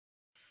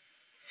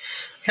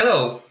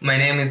Hello, my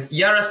name is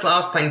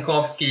Yaroslav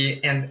Pankovsky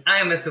and I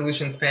am a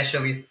solution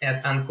specialist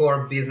at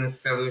Encore Business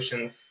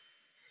Solutions.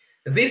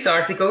 This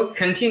article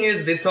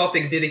continues the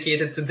topic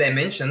dedicated to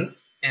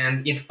dimensions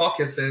and it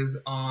focuses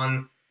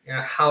on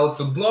how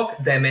to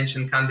block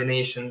dimension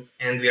combinations,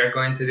 and we are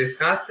going to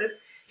discuss it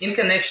in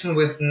connection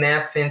with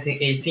NAV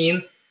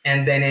 2018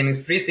 and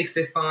Dynamics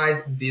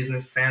 365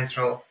 Business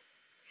Central.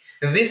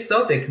 This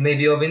topic may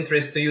be of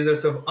interest to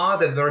users of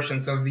other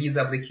versions of these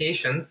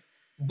applications,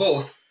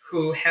 both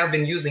who have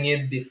been using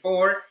it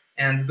before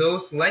and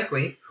those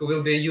likely who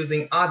will be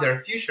using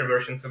other future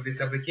versions of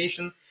this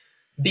application,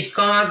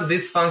 because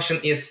this function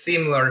is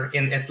similar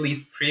in at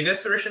least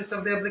previous versions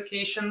of the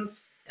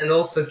applications and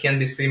also can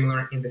be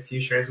similar in the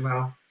future as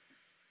well.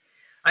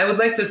 I would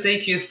like to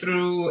take you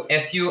through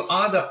a few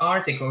other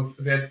articles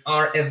that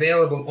are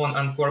available on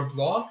Encore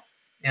blog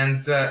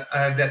and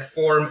that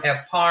form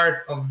a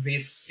part of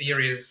this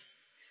series.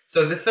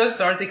 So the first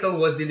article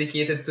was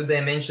dedicated to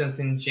dimensions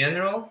in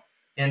general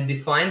and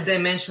defined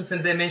dimensions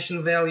and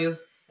dimension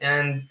values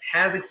and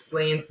has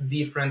explained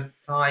different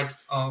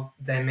types of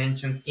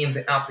dimensions in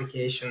the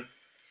application.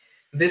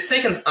 The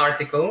second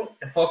article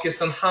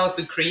focused on how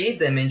to create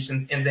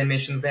dimensions and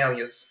dimension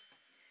values.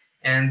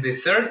 And the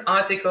third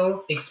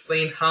article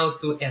explained how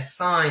to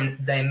assign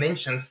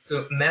dimensions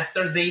to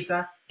master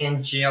data and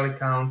GL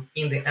accounts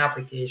in the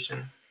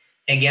application.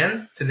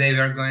 Again, today we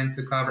are going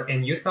to cover a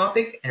new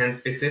topic, and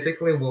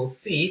specifically we'll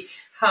see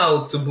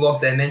how to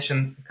block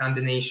dimension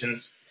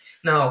combinations.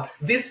 Now,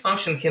 this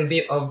function can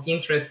be of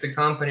interest to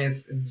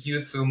companies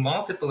due to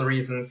multiple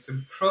reasons.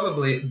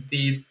 Probably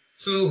the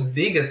two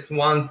biggest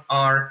ones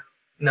are,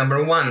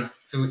 number one,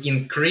 to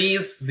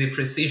increase the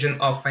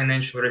precision of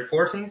financial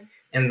reporting,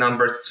 and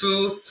number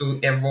two, to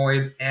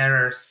avoid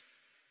errors.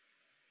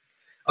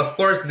 Of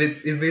course,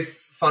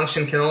 this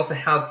function can also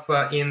help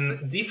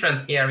in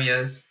different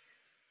areas,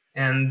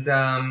 and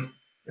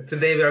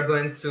today we are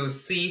going to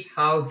see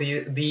how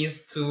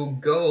these two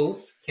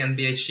goals can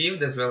be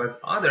achieved, as well as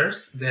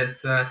others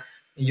that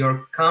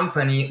your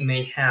company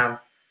may have.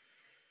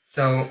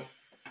 So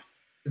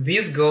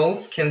these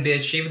goals can be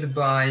achieved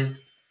by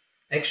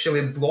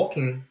actually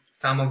blocking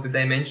some of the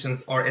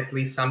dimensions, or at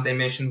least some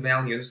dimension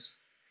values.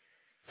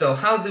 So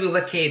how do we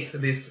locate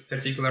this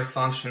particular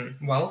function?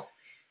 Well,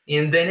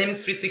 in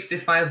Dynamics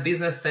 365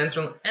 Business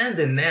Central and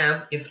the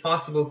NAV, it's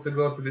possible to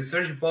go to the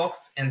search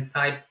box and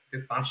type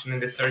the function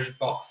in the search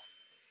box.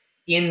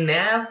 In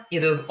NAV,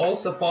 it is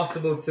also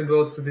possible to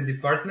go to the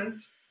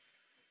departments,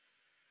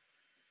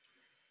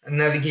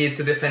 navigate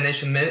to the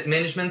financial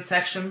management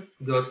section,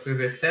 go to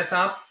the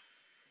setup,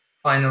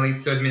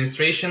 finally to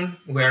administration,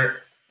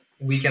 where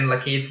we can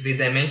locate the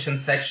dimension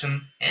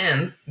section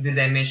and the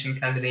dimension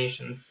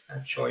combinations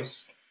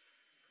choice.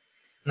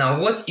 Now,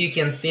 what you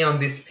can see on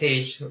this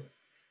page,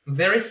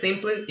 very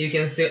simply, you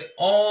can see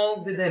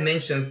all the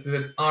dimensions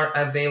that are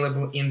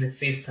available in the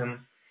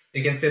system.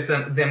 You can see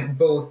them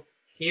both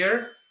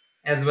here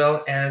as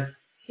well as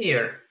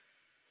here.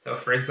 So,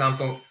 for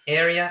example,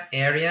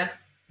 area,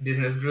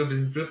 business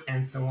group,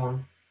 and so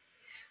on.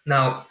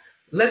 Now,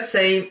 let's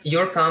say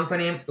your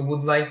company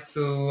would like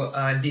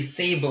to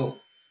disable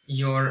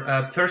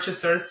your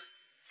purchasers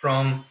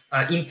from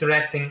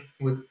interacting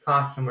with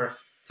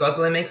customers.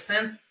 Totally makes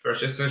sense.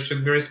 Purchasers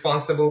should be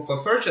responsible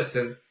for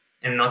purchases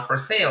and not for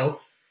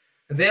sales.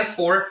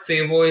 Therefore,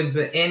 to avoid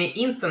any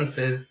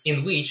instances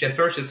in which a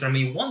purchaser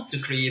may want to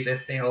create a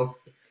sales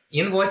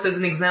invoice, as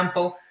an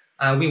example,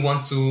 we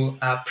want to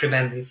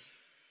prevent this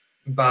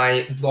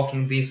by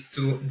blocking these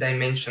two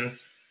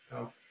dimensions.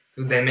 So,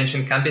 two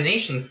dimension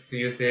combinations, to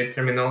use the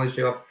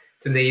terminology of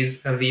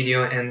today's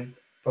video and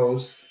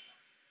post.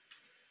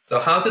 So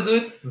how to do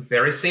it?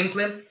 Very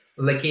simply,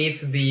 locate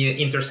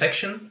the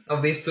intersection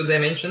of these two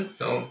dimensions.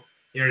 So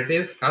here it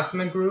is,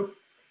 customer group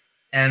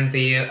and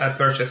the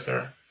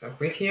purchaser. So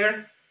click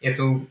here. It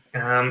will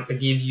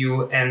give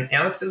you an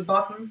ellipsis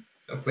button.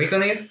 So click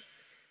on it.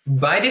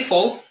 By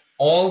default,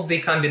 all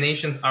the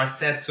combinations are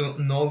set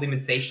to no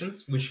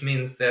limitations, which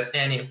means that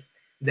any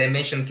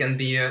dimension can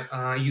be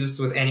used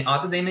with any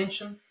other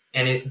dimension.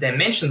 Any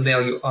dimension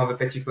value of a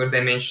particular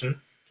dimension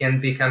can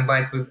be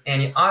combined with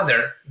any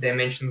other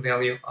dimension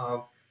value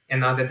of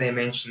another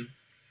dimension.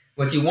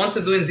 What you want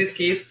to do in this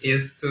case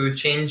is to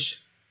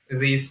change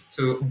this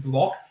to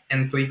blocked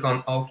and click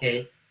on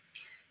OK.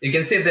 You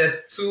can see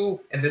that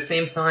at the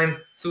same time,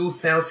 two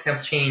cells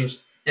have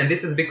changed. And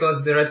this is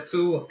because there are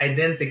two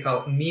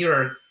identical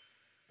mirrored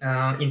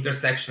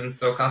intersections.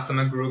 So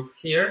customer group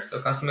here,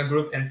 so customer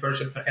group and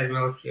purchaser, as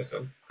well as here.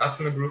 So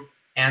customer group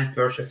and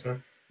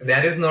purchaser.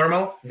 That is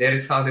normal. That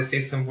is how the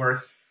system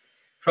works.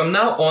 From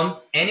now on,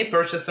 any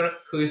purchaser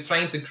who is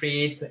trying to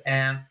create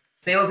a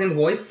sales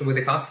invoice with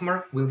a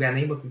customer will be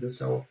unable to do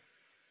so.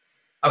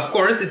 Of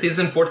course, it is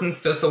important,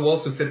 first of all,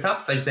 to set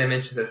up such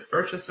dimensions as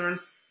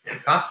purchasers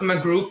and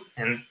customer group,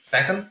 and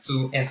second,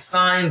 to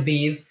assign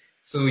these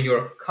to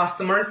your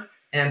customers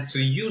and to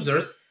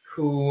users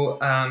who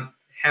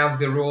have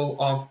the role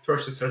of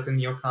purchasers in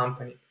your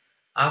company.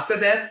 After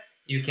that,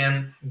 you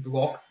can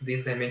block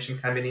this dimension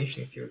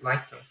combination if you would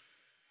like to.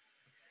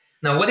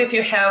 Now, what if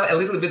you have a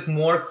little bit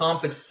more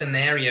complex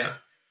scenario?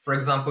 For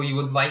example, you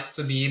would like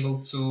to be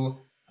able to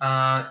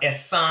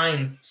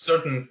assign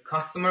certain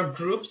customer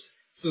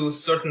groups to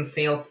certain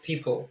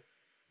salespeople.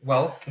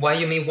 Well, why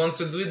you may want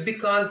to do it?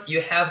 Because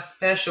you have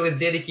specially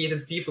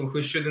dedicated people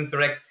who should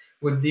interact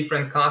with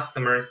different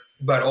customers,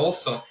 but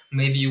also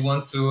maybe you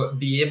want to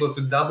be able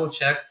to double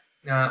check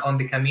on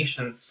the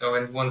commissions, so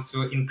and want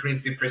to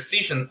increase the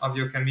precision of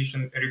your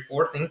commission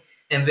reporting,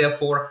 and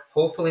therefore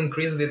hopefully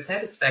increase the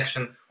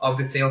satisfaction of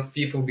the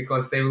salespeople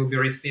because they will be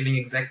receiving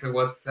exactly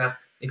what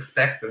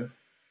expected.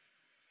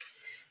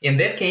 In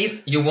that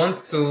case, you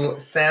want to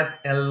set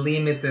a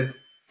limited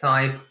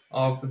type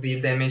of the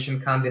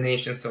dimension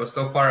combination. So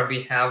far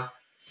we have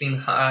seen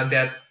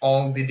that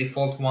all the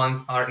default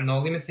ones are no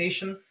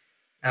limitation.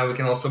 We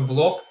can also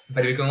block,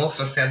 but we can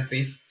also set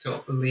this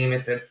to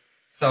limited.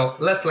 So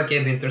let's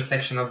locate the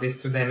intersection of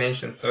these two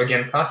dimensions. So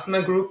again,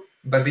 customer group,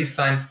 but this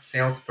time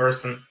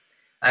salesperson.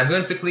 I'm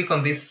going to click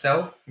on this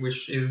cell,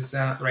 which is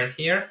right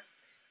here,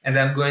 and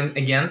I'm going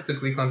again to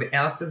click on the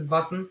Analysis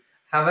button.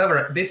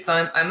 However, this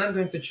time I'm not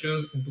going to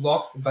choose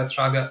block, but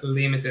rather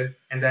limited,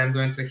 and I'm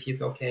going to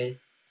hit OK. You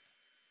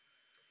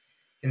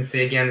can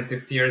see again it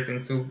appears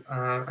in two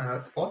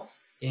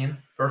spots, again,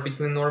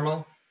 perfectly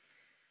normal.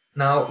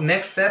 Now,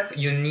 next step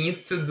you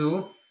need to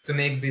do to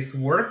make this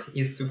work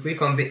is to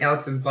click on the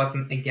Analysis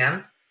button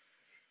again,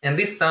 and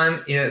this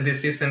time the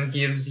system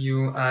gives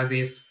you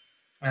this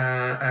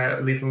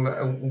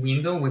little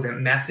window with a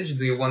message.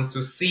 Do you want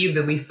to see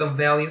the list of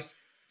values?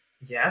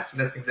 Yes,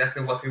 that's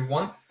exactly what we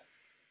want.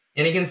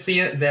 And you can see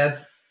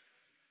that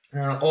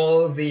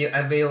all the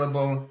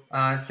available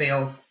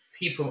sales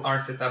people are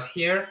set up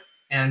here,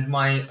 and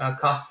my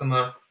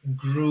customer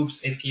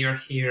groups appear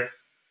here.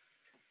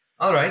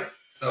 All right,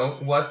 so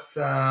what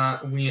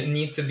we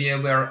need to be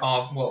aware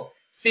of, well,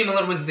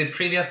 similar with the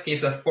previous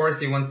case, of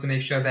course, you want to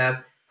make sure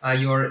that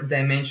your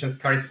dimensions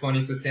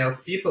corresponding to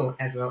salespeople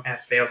as well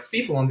as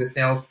salespeople on the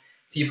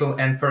salespeople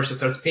and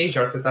purchasers page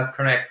are set up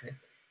correctly.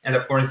 And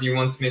of course, you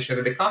want to make sure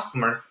that the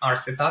customers are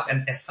set up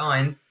and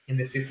assigned in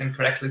the system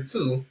correctly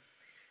too.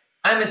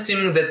 I'm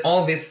assuming that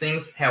all these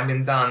things have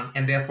been done,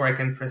 and therefore I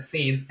can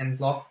proceed and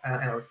block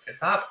or set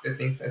up the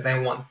things as I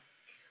want.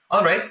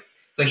 All right,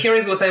 so here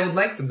is what I would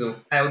like to do.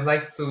 I would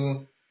like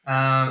to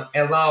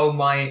allow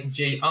my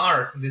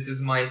JR, this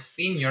is my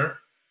senior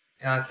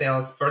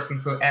salesperson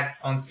who acts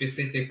on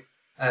specific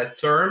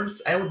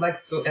terms. I would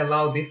like to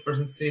allow this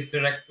person to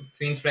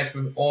interact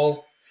with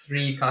all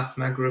three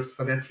customer groups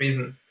for that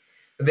reason.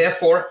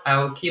 Therefore, I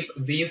will keep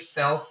these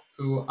cells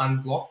to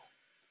unblocked.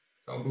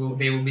 So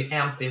they will be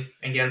empty.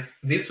 Again,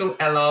 this will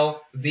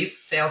allow this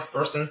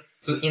salesperson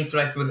to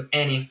interact with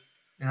any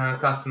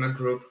customer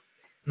group.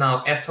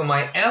 Now, as for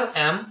my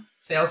LM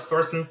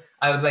salesperson,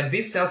 I would like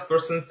this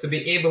salesperson to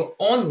be able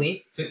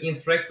only to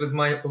interact with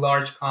my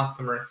large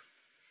customers.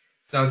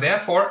 So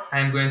therefore,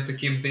 I'm going to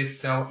keep this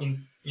cell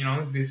in,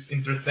 this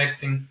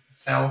intersecting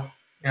cell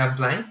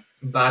blank.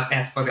 But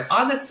as for the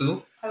other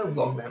two, I will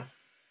block them.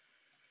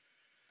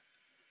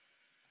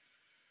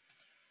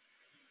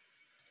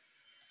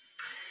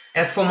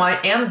 As for my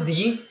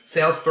MD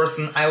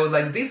salesperson, I would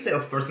like this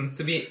salesperson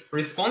to be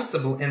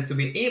responsible and to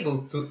be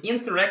able to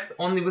interact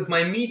only with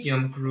my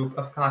medium group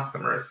of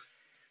customers.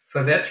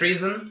 For that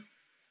reason,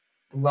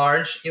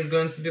 large is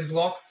going to be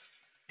blocked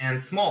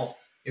and small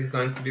is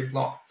going to be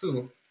blocked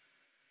too.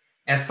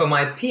 As for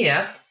my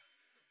PS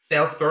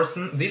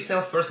salesperson, this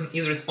salesperson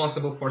is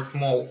responsible for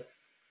small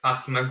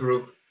customer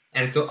group,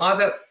 and two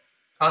other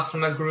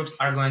customer groups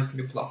are going to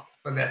be blocked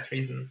for that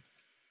reason.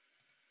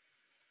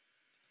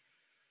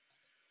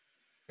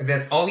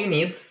 That's all you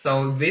need.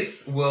 So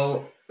this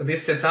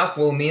setup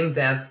will mean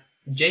that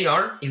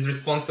JR is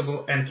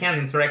responsible and can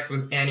interact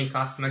with any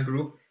customer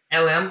group.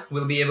 LM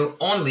will be able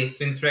only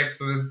to interact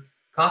with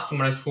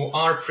customers who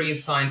are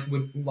pre-assigned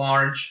with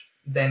large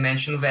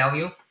dimension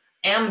value.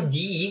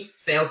 MD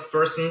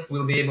salesperson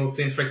will be able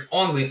to interact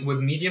only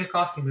with medium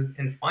customers.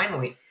 And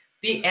finally,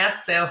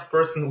 PS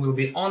salesperson will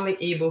be only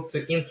able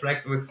to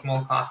interact with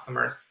small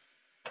customers.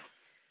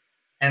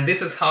 And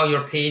this is how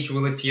your page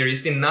will appear. You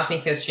see,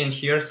 nothing has changed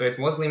here, so it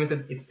was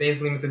limited, it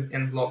stays limited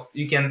and blocked.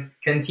 You can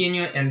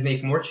continue and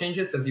make more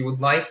changes as you would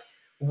like.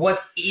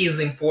 What is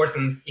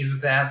important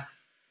is that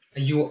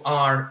you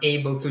are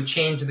able to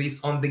change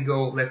this on the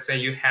go. Let's say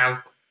you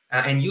have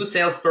a new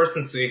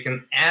salesperson, so you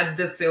can add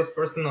that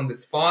salesperson on the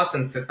spot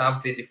and set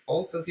up the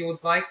defaults as you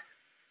would like,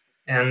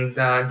 and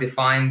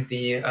define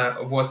the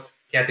what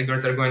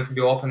categories are going to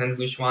be open and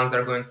which ones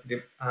are going to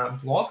be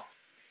blocked.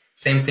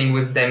 Same thing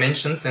with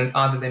dimensions and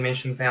other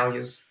dimension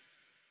values.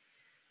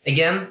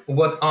 Again,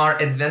 what are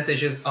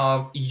advantages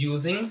of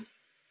using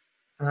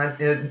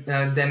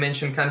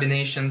dimension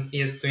combinations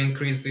is to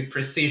increase the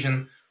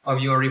precision of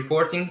your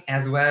reporting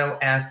as well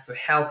as to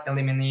help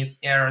eliminate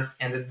errors,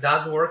 and it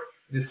does work.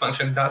 This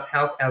function does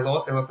help a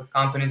lot of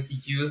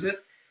companies use it,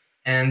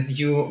 and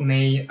you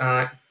may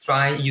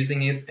try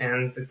using it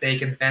and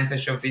take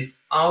advantage of this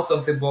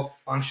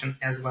out-of-the-box function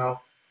as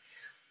well.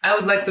 I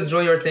would like to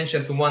draw your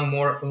attention to one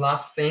more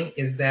last thing,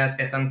 is that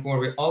at Encore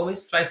we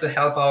always try to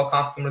help our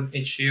customers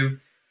achieve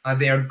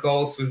their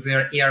goals with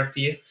their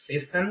ERP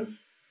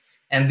systems.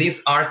 And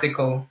this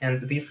article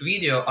and this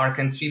video are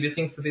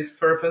contributing to this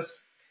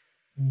purpose.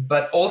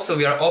 But also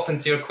we are open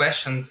to your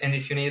questions, and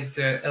if you need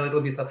a little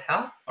bit of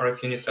help, or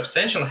if you need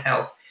substantial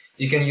help,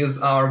 you can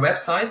use our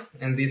website,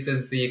 and this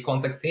is the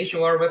contact page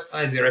of our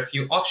website. There are a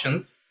few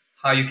options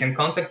how you can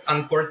contact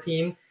Encore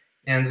team,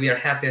 and we are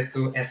happy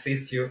to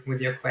assist you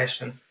with your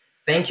questions.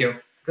 Thank you.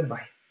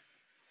 Goodbye.